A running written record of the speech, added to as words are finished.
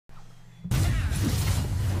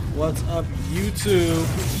What's up,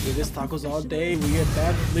 YouTube? We just tacos all day. We get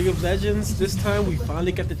that League of Legends. This time we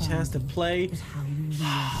finally got the chance to play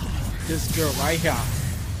this girl right here.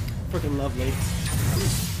 Freaking lovely.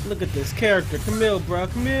 Look at this character, Camille, bro,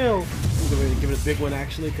 Camille. I'm going to give it a big one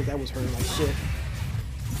actually, because that was hurting like shit.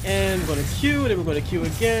 And we're going to Q, and then we're going to Q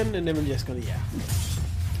again, and then we're just going to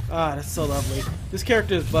Ah, that's so lovely. This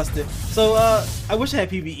character is busted. So I wish I had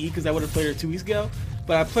PvE because I would have played her 2 weeks ago,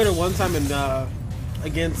 but I played her one time in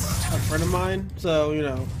against a friend of mine, so you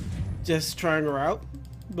know, just trying her out.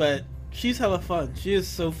 But she's hella fun. She is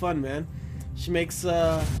so fun, man. She makes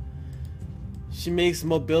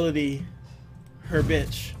mobility her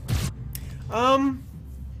bitch. Damn,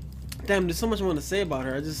 there's so much I want to say about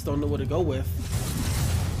her. I just don't know where to go with.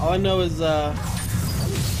 All I know is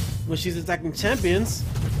when she's attacking champions,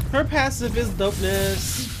 her passive is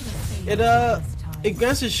dopeness. It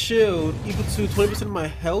grants a shield equal to 20% of my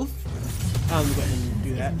health. I'm gonna go ahead and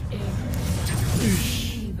do that.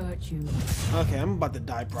 Okay, I'm about to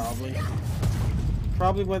die probably.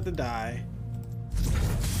 Probably about to die.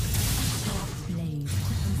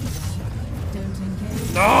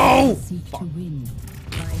 No! Fuck.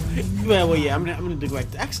 Well, yeah, I'm gonna go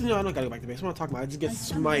back to, actually no, I don't gotta go back to base. What am I talking about? I just get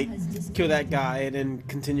smite, kill that guy, and then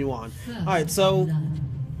continue on. Alright, so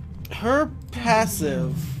her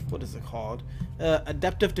passive, what is it called?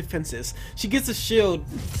 Adaptive defenses. She gets a shield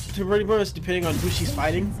to pretty much depending on who she's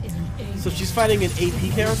fighting. So if she's fighting an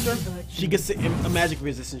AP character, she gets a magic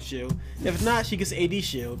resistance shield. If not, she gets an AD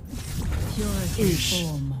shield.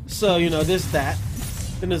 So you know, there's that.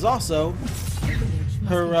 Then there's also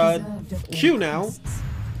her Q now.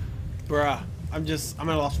 Bruh, I'm at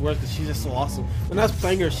a loss for words because she's just so awesome. When I was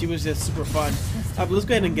playing her, she was just super fun. But let's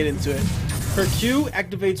go ahead and get into it. Her Q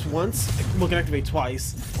activates once, well, can activate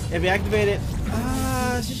twice. If you activate it,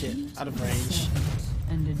 shit, out of range.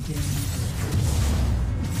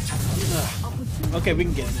 Okay, we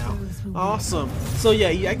can get it now. Awesome. So yeah,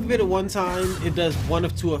 you activate it one time. It does one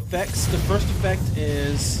of two effects. The first effect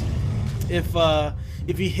is if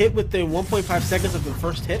you hit within 1.5 seconds of the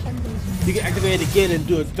first hit, you can activate it again and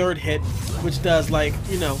do a third hit, which does, like,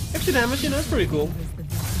 you know, extra damage. You know, it's pretty cool.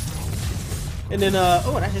 And then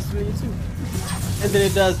oh, that hits me too. And then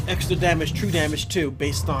it does extra damage, true damage too,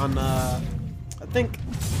 based on I think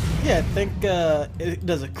it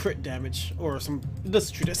does a crit damage or some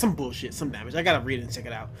bullshit, some damage. I gotta read it and check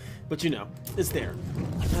it out, but you know, it's there.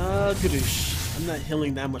 Gadoosh. I'm not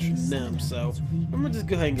healing that much from them, so I'm gonna just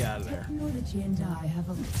go ahead and get out of there. Technology and I have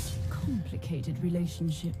a complicated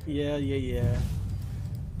relationship. Yeah.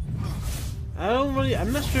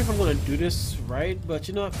 I'm not sure if I'm gonna do this right, but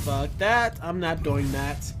you know what, fuck that. I'm not doing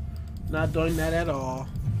that. Not doing that at all.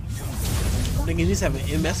 I think he's having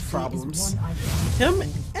MS problems. Him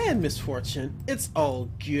and Misfortune. It's all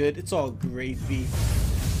good. It's all gravy.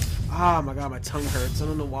 Ah, my god, my tongue hurts. I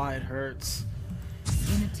don't know why it hurts.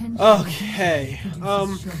 Okay.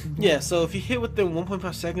 Yeah, so if you hit within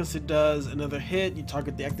 1.5 seconds, it does another hit. You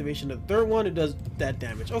target the activation of the third one, it does that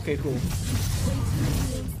damage. Okay, cool.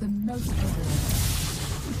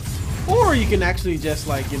 Or you can actually just,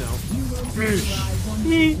 like, you know,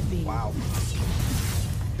 wow,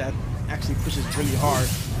 that actually pushes really hard.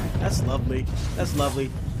 That's lovely. That's lovely.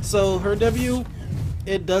 So her W,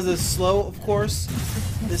 it does it slow, of course.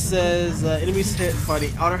 It says enemies hit by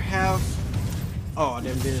the outer half. Oh, I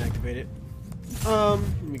didn't activate it. Let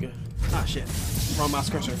me go. Ah, shit. Wrong mouse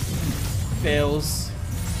cursor. Fails.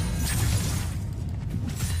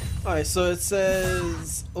 Alright, so it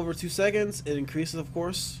says over 2 seconds. It increases, of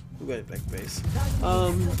course. We'll go back to base.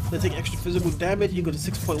 They take extra physical damage. You go to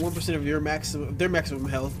 6.1% of their maximum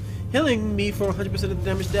health, healing me for 100% of the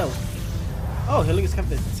damage dealt. Oh, healing is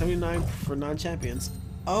capped at 79 for non-champions.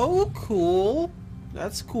 Oh, cool.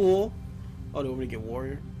 That's cool. Oh, they want me to get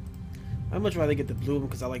warrior. I'd much rather get the blue one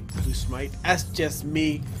because I like blue smite. That's just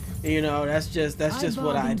me. You know, that's just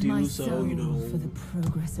what I do. So you know, we'll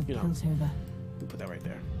put that right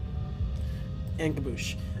there. And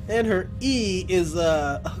kaboosh. And her E is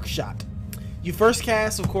hook shot. You first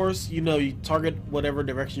cast, of course, you know, you target whatever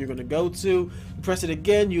direction you're going to go to. You press it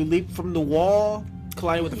again, you leap from the wall,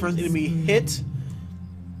 colliding with the first enemy hit.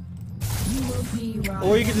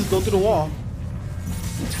 Or you can just go through the wall.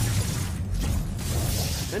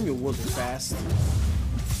 And your wounds are fast.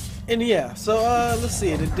 And yeah, so let's see,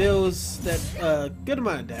 it deals that good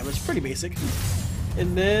amount of damage, pretty basic.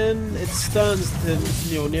 And then it stuns the,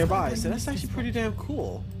 you know, nearby. So that's actually pretty damn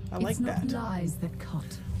cool. I like that.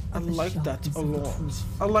 I like that a lot.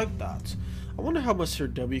 I like that. I wonder how much her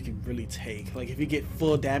W can really take. Like if you get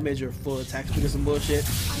full damage or full attack speed or some bullshit.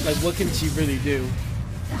 Like what can she really do?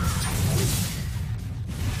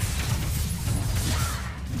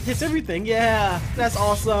 hits everything. Yeah, that's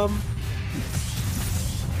awesome.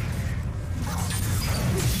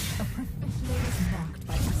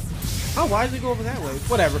 Oh, why did it go over that way?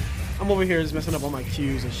 Whatever. I'm over here just messing up all my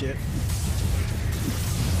cues and shit.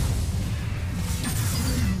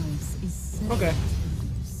 Okay.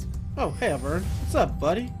 Oh, hey, Vern. What's up,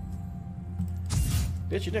 buddy?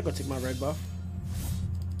 Bitch, you're not gonna take my red buff.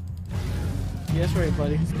 Yeah, that's right,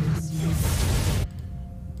 buddy.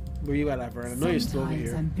 Where you at, Vern? I know you're still over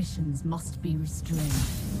here. Ambitions must be restrained.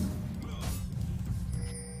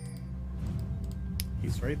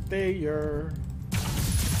 He's right there.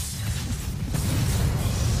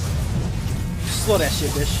 Slow that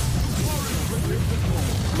shit, bitch.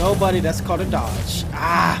 Nobody, that's called a dodge.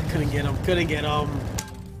 Ah, couldn't get him.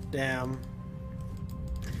 Damn.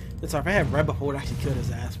 It's alright. If I had red before, I would actually killed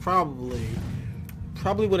his ass. Probably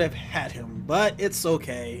would have had him, but it's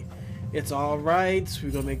okay. It's alright. We're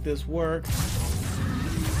gonna make this work.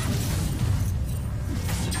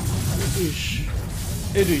 Oosh.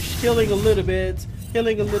 Healing a little bit.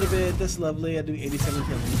 That's lovely. I do 87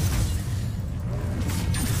 healing.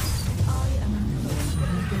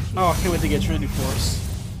 Oh, I can't wait to get Trinity Force.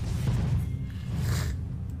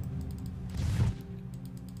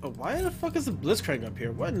 Oh, why the fuck is the Blitzcrank up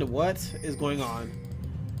here? What is going on?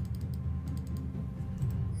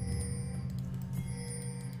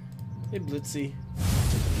 Hey, Blitzy.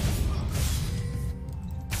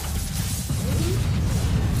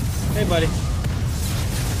 Hey, buddy.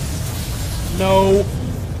 No.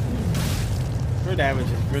 Her damage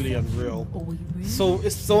is really unreal. So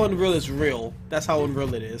it's so unreal it's real. That's how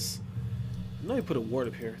unreal it is. I know you put a ward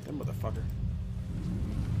up here. That motherfucker.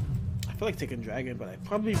 I feel like taking dragon, but I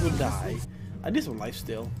probably would die. I need some life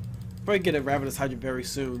still. Probably get a Ravenous Hydra very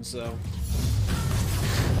soon, so.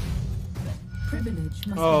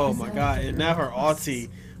 Oh my god, and now her ulti.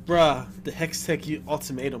 Bruh, the Hextech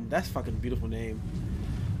Ultimatum. That's fucking beautiful name.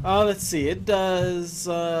 Let's see. It does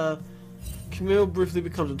Camille briefly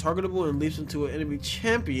becomes untargetable and leaps into an enemy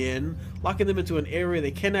champion, locking them into an area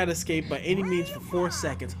they cannot escape by any means for 4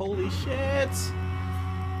 seconds. Holy shit!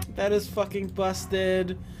 That is fucking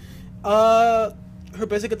busted. Her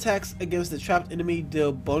basic attacks against the trapped enemy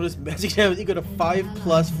deal bonus magic damage equal to 5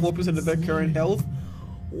 plus 4% of their current health.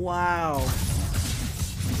 Wow.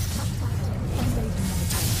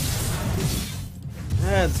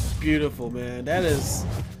 That's beautiful, man. That is...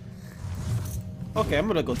 Okay, I'm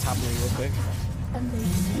gonna go top lane real quick.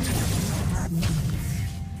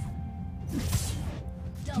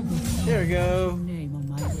 There we go.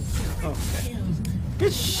 Okay.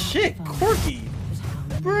 Good shit, Corky.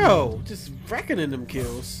 Bro, just wrecking in them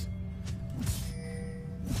kills.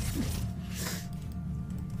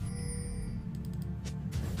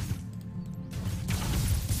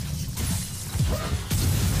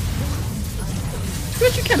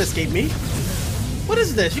 Bitch, you can't escape me. What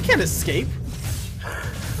is this? You can't escape.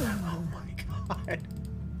 Oh my god.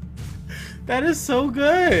 That is so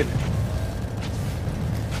good.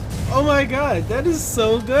 Oh my god, that is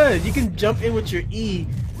so good. You can jump in with your E,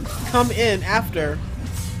 come in after,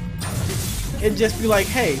 and just be like,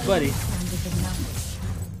 hey, buddy.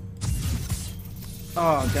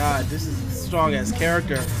 Oh god, this is a strong ass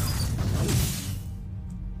character.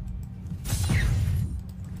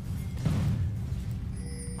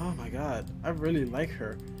 Oh my god, I really like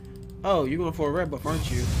her. Oh, you're going for a red buff, aren't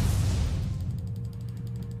you?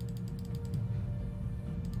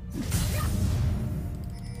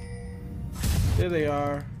 There they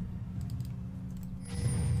are.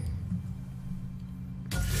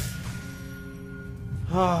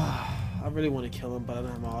 I really want to kill him, but I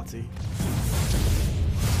don't have my ulti.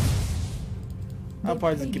 I'll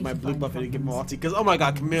probably just get my blue buff and get my ulti. Because, oh my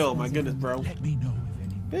god, Camille, my goodness, bro. Let me know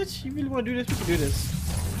if any. Bitch, you really want to do this? We can do this.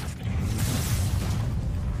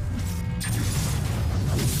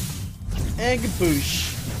 And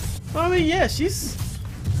kaboosh. I mean, yeah,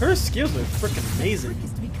 her skills are freaking amazing.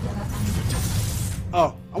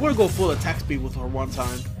 Oh, I want to go full attack speed with her one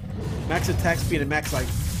time. Max attack speed and max like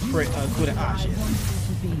crit. Ah, shit.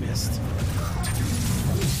 Missed.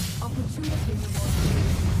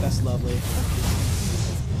 That's lovely.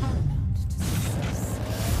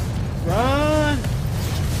 Run!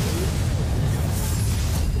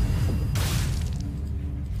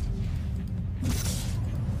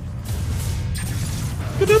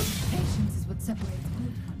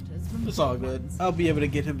 It's all good. I'll be able to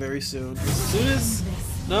get him very soon. As soon as...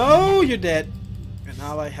 No, you're dead. An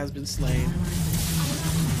ally has been slain.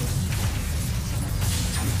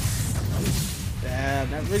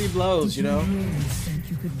 Damn, that really blows, you know?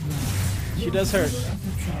 She does hurt.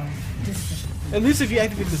 At least if you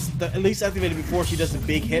activate this, at least activate it before she does the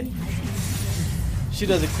big hit. she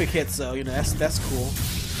does a quick hit, so you know that's cool.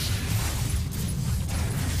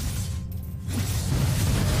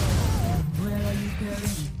 Where are you going?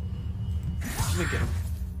 Let me get him.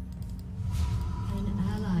 An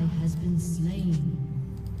ally has been slain.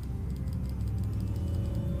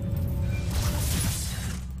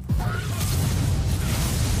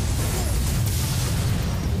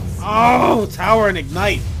 Oh, tower and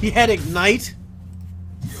ignite. He had ignite.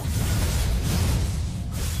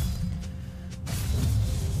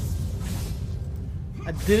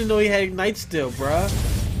 I didn't know he had ignite still, bruh.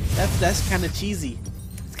 That's kind of cheesy.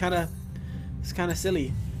 It's kind of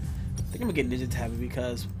silly. I think I'm gonna get ninja tabby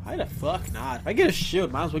because why the fuck not? If I get a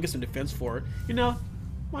shield, might as well get some defense for it. You know,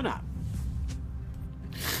 why not?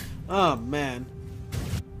 Oh man.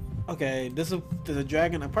 Okay, there's a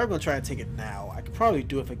dragon. I'm probably gonna try to take it now. I could probably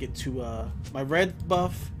do it if I get to my red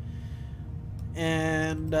buff,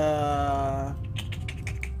 and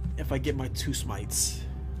if I get my 2 smites.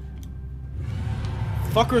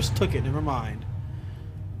 Fuckers took it. Never mind.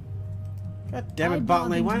 God damn it, bot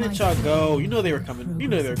lane. Why didn't y'all go? You know they were coming. You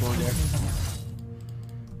know they were going there.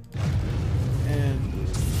 And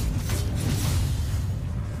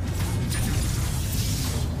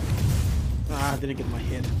I didn't get my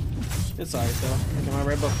hit. It's alright though. I got my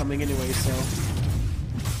red buff coming anyway, so.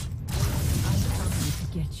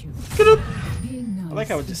 Get you. I like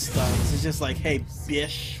how it just stuns. It's just like, hey,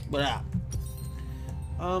 bish, what up?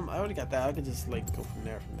 I already got that. I could just like go from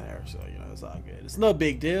there, so you know it's all good. It's no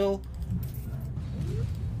big deal.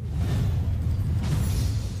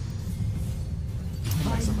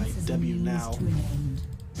 Nice, I'm like W now.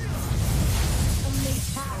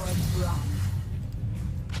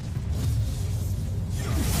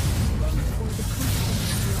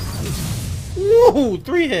 Woo!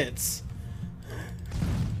 3 hits!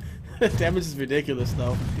 Damage is ridiculous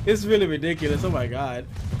though. It's really ridiculous, oh my god.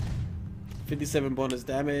 57 bonus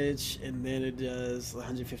damage, and then it does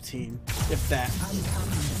 115, if that.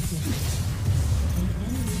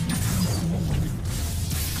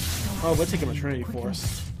 Oh, we're taking a Trinity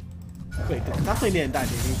Force. Wait, that lane didn't die,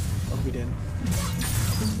 did he? Oh, we didn't.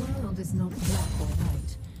 The world is not black or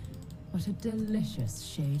white, but a delicious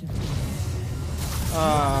shade of blue.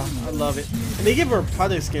 I love it. And they give her a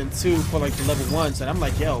project skin too for like the level 1, so I'm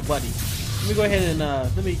like, yo, buddy. Let me go ahead and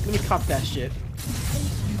let me cop that shit.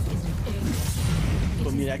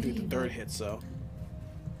 Put me to activate the 3rd hit, so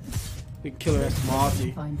we can kill her as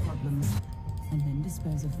multi. Find problems and then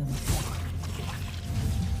dispose of them.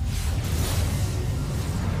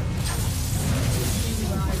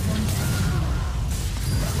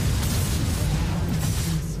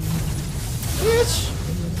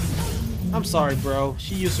 Bitch! I'm sorry, bro.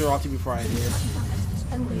 She used her ulti before I did.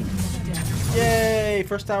 Yay!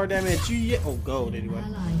 First tower damage. Oh, gold anyway.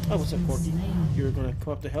 Oh, what's up, Corky? You were gonna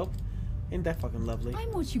come up to help? Ain't that fucking lovely? I'm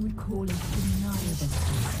what you would call a deniable.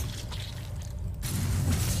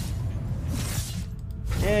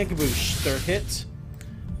 And kaboosh. 3rd hit.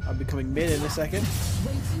 I'll be coming mid in a second.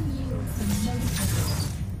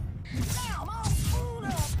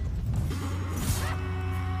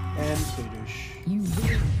 And kaboosh. You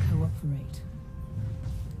will cooperate.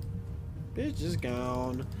 Bitch is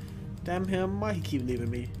gone. Damn him, why he keep leaving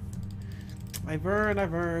me?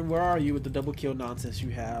 Ivern, where are you with the double kill nonsense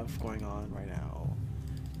you have going on right now?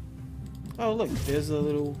 Oh look, there's a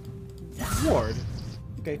little ward.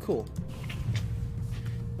 Okay, cool.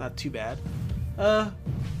 Not too bad. I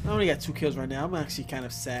only got 2 kills right now. I'm actually kind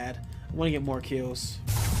of sad. I want to get more kills.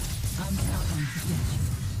 I'm coming to get you.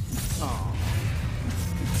 Aww.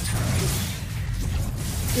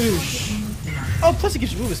 Oosh. Oh, plus it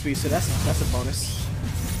gives you movement speed, so that's a bonus.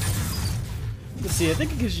 Let's see, I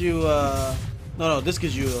think it gives you no, this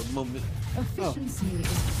gives you a moment. Oh.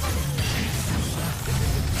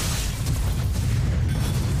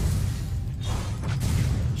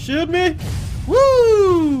 Shield me!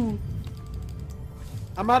 Woo!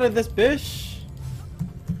 I'm out of this bitch.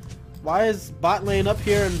 Why is bot lane up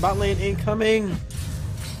here and bot lane incoming?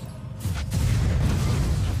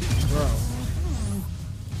 Bro.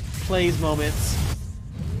 Plays moments.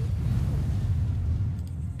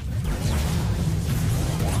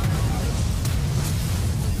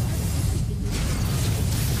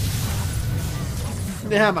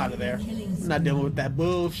 Yeah, I'm out of there. I'm not dealing with that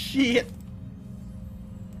bullshit.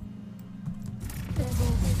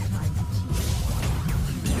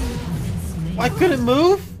 I couldn't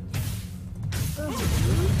move?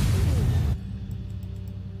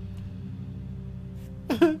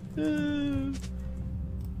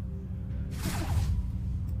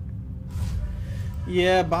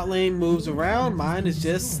 Yeah, bot lane moves around. Mine is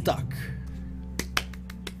just stuck.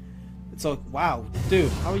 So, wow,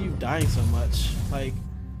 dude, how are you dying so much? Like,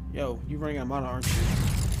 yo, you running out of mana, aren't you?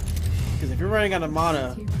 Because if you're running out of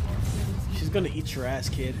mana, she's gonna eat your ass,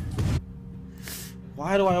 kid.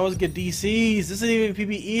 Why do I always get DCs? This isn't even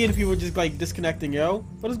PvE and people are just like disconnecting, yo.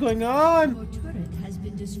 What is going on? Your turret has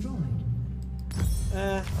been destroyed.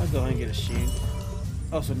 I'll go ahead and get a shield.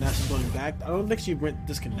 Oh, so now she's going back. I don't think she went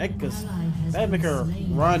disconnect because that'd make her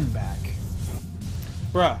run back.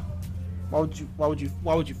 Bruh, why would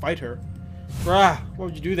you fight her? Bruh, why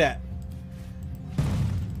would you do that?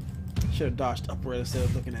 Should have dodged upward instead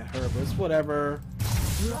of looking at her, but it's whatever.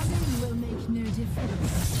 Running will make no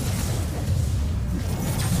difference.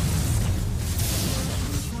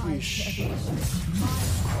 Whoosh.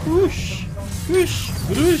 Whoosh. Whoosh.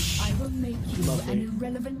 Whoosh. I will make you Lovely. an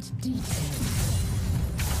irrelevant detail.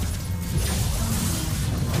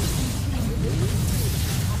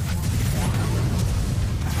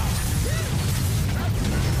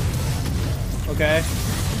 Okay.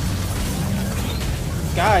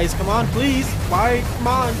 Guys, come on, please. Why? Come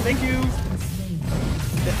on, thank you.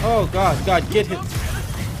 Oh God, get hit.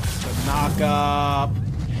 The knock up.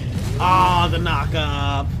 Ah, the knock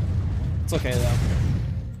up. It's okay though.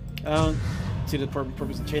 I don't see the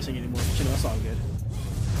purpose of chasing anymore. But, you know, it's all good.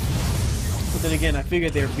 But then again, I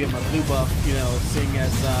figured they would be on my blue buff. You know, seeing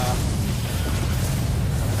as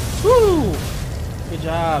woo. Good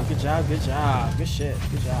job. Good job. Good job. Good shit.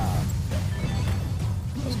 Good job.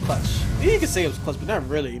 That was clutch. You could say it was clutch, but not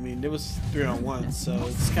really. I mean, it was 3-on-1, so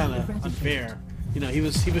it's kind of unfair. You know, he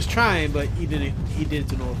was trying, but he did it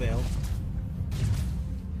to no avail.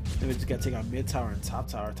 Then we just gotta take out mid tower and top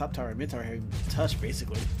tower. Top tower and mid tower having touch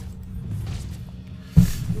basically.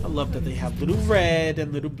 I love that they have little red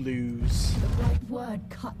and little blues. The right word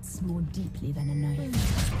cuts more deeply than a knife.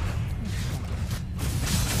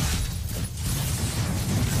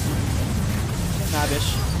 Nah,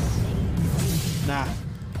 bitch. Nah.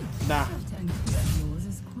 Nah.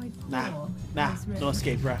 Nah. No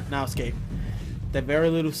escape, bruh. Now escape. That very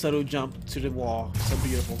little subtle jump to the wall. So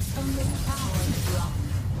beautiful.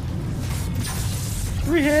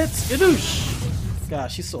 3 hits. Yadoosh.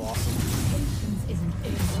 Gosh, she's so awesome.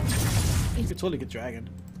 You could totally get dragon.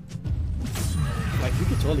 Like, you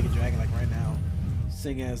could totally get dragon, like, right now.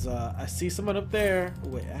 Seeing as, I see someone up there. Oh,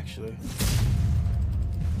 wait, actually.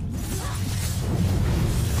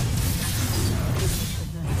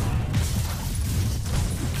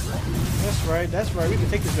 That's right, we can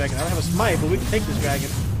take this dragon. I don't have a smite, but we can take this dragon.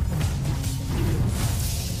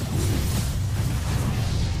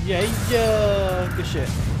 Yeah, good shit.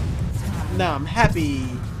 Now I'm happy.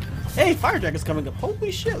 Hey, fire dragon's coming up.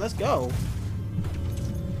 Holy shit, let's go.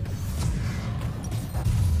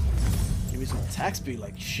 Give me some attack speed,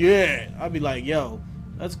 like shit. I'll be like, yo,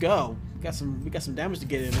 let's go. We got some damage to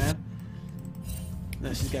get in, man.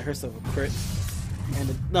 Now she's got herself a crit.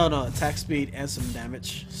 And no, attack speed and some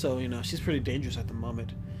damage. So, you know, she's pretty dangerous at the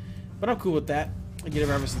moment. But I'm cool with that. I get a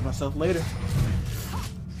reference myself later.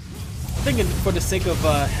 I'm thinking for the sake of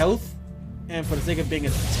health and for the sake of being a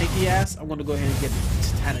tanky ass, I'm gonna go ahead and get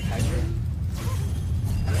Titanic Hydra.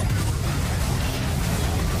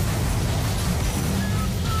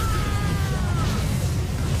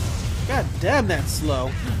 God damn, that's slow.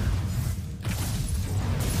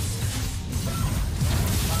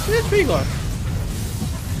 Where's tree going?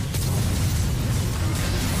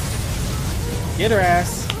 Get her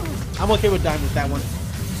ass. I'm okay with dying with that one.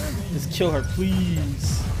 Just kill her,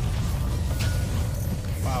 please.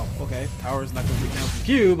 Wow, okay. Tower's not going to be down from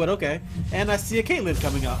Q, but okay. And I see a Caitlyn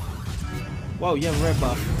coming up. Whoa, you have a red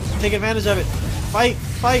buff. Take advantage of it. Fight,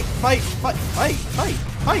 fight, fight, fight, fight, fight,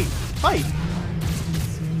 fight, fight.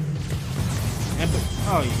 And,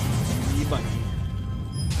 oh, you bunny.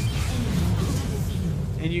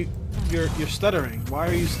 And you're stuttering. Why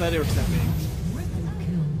are you stutter stepping?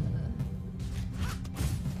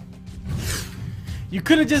 You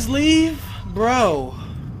couldn't just leave? Bro,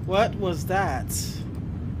 what was that?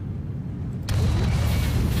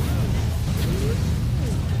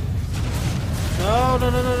 No.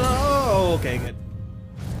 Oh, okay, good.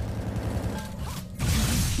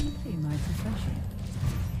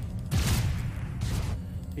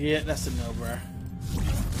 Yeah, that's a no, bro.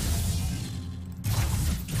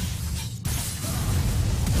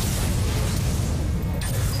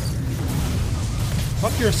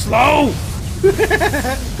 Fuck, you're slow!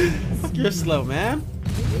 Fuck, you're slow, man.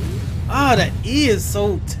 Ah, that E is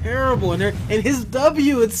so terrible, and his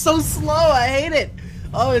W, it's so slow. I hate it.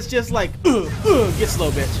 Oh, it's just like, get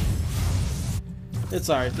slow, bitch. It's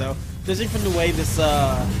alright though. Judging from the way this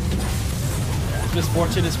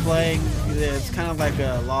Misfortune is playing, it's kind of like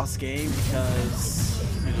a lost game because,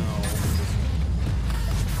 you know,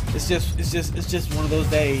 It's just one of those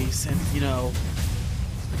days, and you know,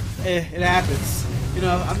 it happens. You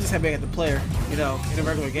know, I'm just happy I got the player. You know, in a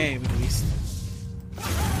regular game at least.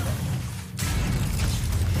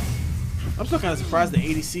 I'm still kind of surprised the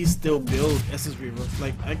ADC still build Essence Reaver.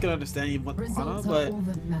 Like, I can understand you want mana, but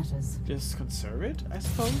just conserve it, I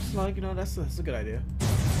suppose. Like, you know, that's a good idea.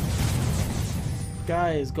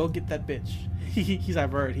 Guys, go get that bitch. He's our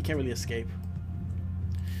bird. He can't really escape.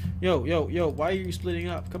 Yo, why are you splitting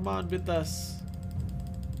up? Come on with us.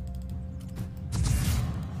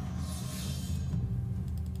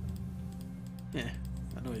 Yeah,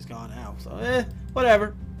 I know he's gone now, so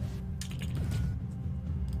whatever.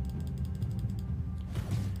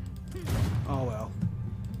 Oh well.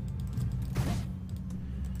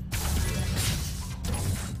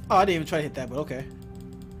 Oh, I didn't even try to hit that, but okay.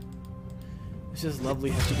 It's just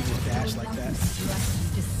lovely how she can just dash like that.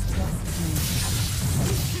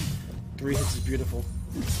 3 hits is beautiful.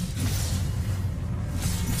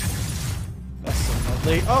 That's so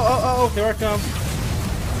lovely. Oh, here I come.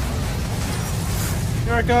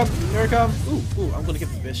 Here I come. Here I come. Ooh, I'm gonna get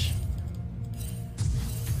the fish.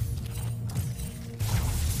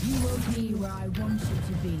 You will be where I want you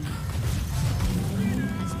to be.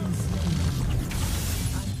 Has been slain.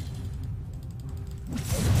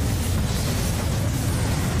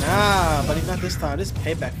 Nah, buddy, not this time. This is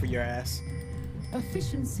payback for your ass.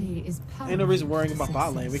 Efficiency is power. Ain't no reason worrying about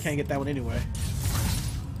bot lane. We can't get that one anyway.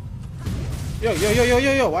 Yo.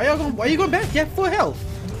 Why you going back? You have full health.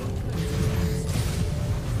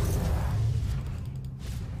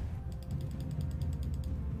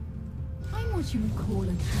 I'm what you would call a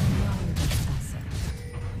reliable assassin.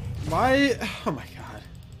 Why? Oh my god.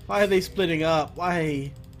 Why are they splitting up?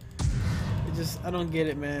 Why? I don't get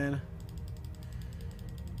it, man.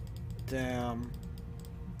 Damn.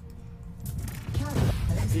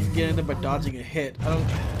 You can get in there by dodging a hit.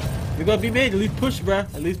 You're gonna be made. At least push, bruh.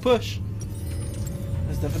 At least push.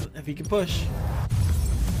 That's definitely if he can push.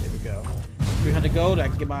 There we go. 300 gold. I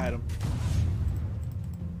can get my item.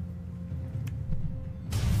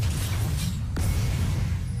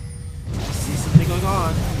 I see something going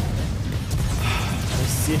on.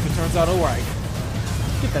 Let's see if it turns out alright.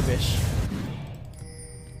 Get that bitch.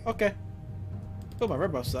 Okay. Oh, my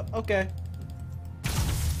red buff's up. Okay.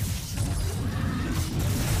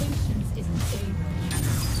 Patience isn't a virtue.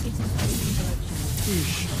 It is a virtue.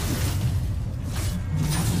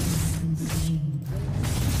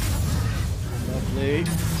 Lovely.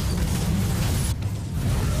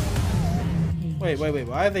 Wait.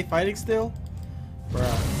 Why are they fighting still?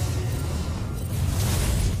 Bruh.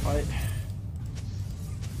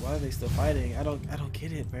 Why are they still fighting? I don't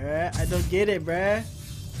get it, bruh. I don't get it, bruh.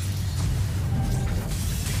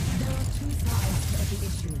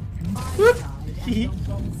 Whoop.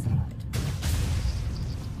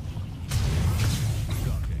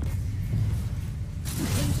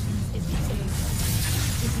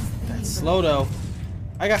 That's slow though.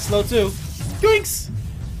 I got slow too. Yoinks!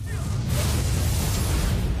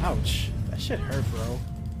 Ouch. That shit hurt, bro.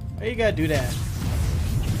 Why you gotta do that?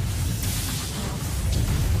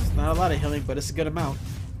 It's not a lot of healing, but it's a good amount.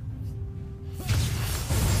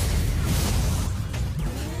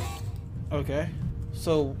 Okay.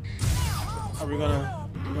 So, are we gonna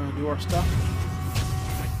do our stuff?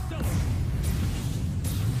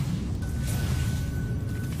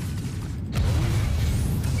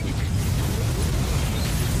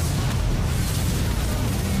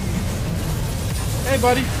 Hey,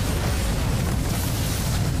 buddy!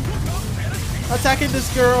 Attacking this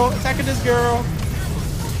girl! Attacking this girl!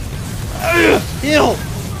 Heal!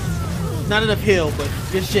 Not enough heal, but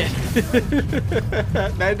good shit.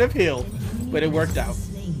 Not enough heal, but it worked out.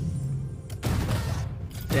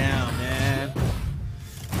 Damn, man.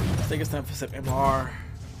 I think it's time for some MR.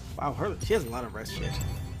 Wow, she has a lot of rest shit.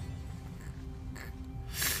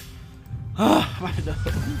 My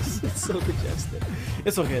nose. It's so congested.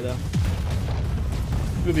 It's okay though.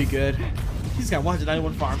 We'll be good. He's got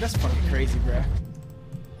 191 farm. That's fucking crazy, bruh.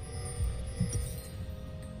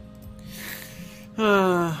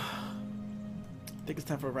 I think it's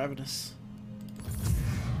time for Ravenous.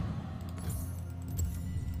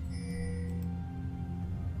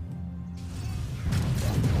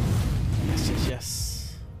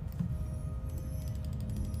 Yes.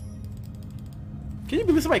 Can you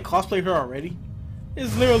believe somebody cosplayed her already?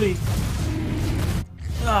 It's literally...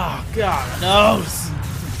 Oh, God knows!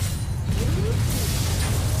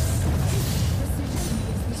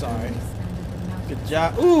 Sorry. Good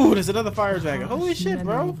job. Ooh, there's another fire dragon. Holy shit,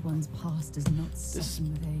 bro!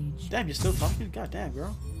 Damn, you're still talking? God damn,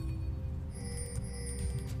 girl.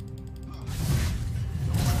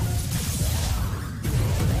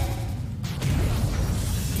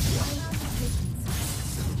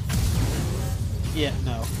 Yeah,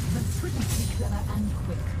 no. But pretty clever and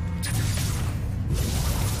quick.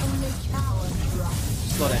 Only cowards run.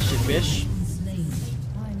 Slow that shit, bitch. Slain.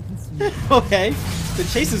 Time consuming. Okay, the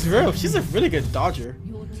chase is real. She's a really good dodger.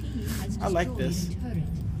 Your team has I like destroyed this. a turret.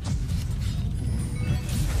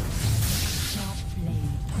 Sharp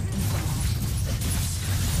blade.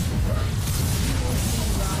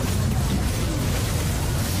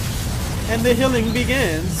 And the healing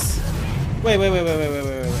begins. Wait.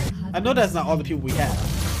 I know that's not all the people we have.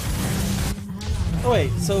 Oh wait,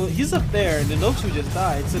 so he's up there and the those two just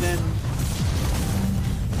died, so then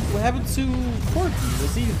what happened to Corky?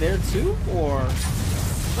 Was he there too? Or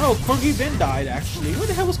no, Corky then died actually. Where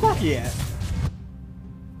the hell was Corky at?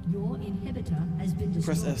 Your inhibitor has been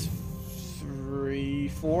Press destroyed. S3,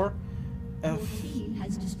 4, Your F3. team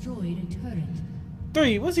has destroyed a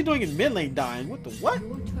turret. What's he doing in mid lane dying? What the what?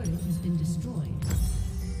 Your turret has been destroyed.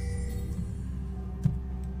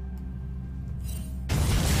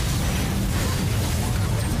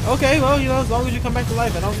 Okay, well, you know, as long as you come back to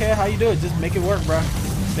life, I don't care how you do it. Just make it work, bro.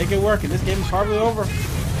 Make it work, and this game is probably over.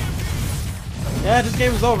 Yeah, this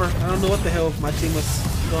game is over. I don't know what the hell my team was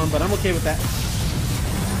doing, but I'm okay with that.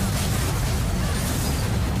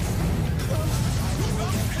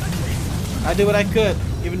 I did what I could,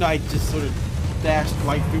 even though I just sort of dashed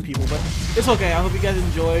right through people, but it's okay. I hope you guys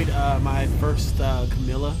enjoyed my first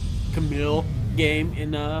Camille game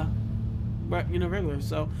in regular.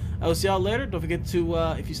 So I will see y'all later. Don't forget to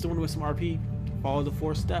if you still want to win some RP, follow the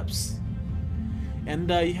 4 steps, and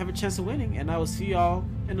you have a chance of winning. And I will see y'all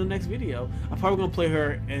in the next video. I'm probably gonna play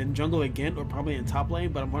her in jungle again, or probably in top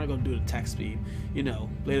lane, but I'm probably gonna do the attack speed. You know,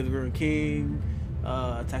 Blade of the Ruined King,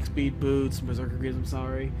 attack speed boots, Berserker Grizz. I'm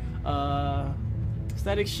sorry.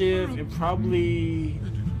 Static shift, and probably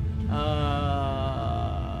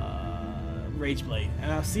Rage Blade.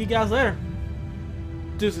 And I'll see you guys later.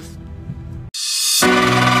 Deuces.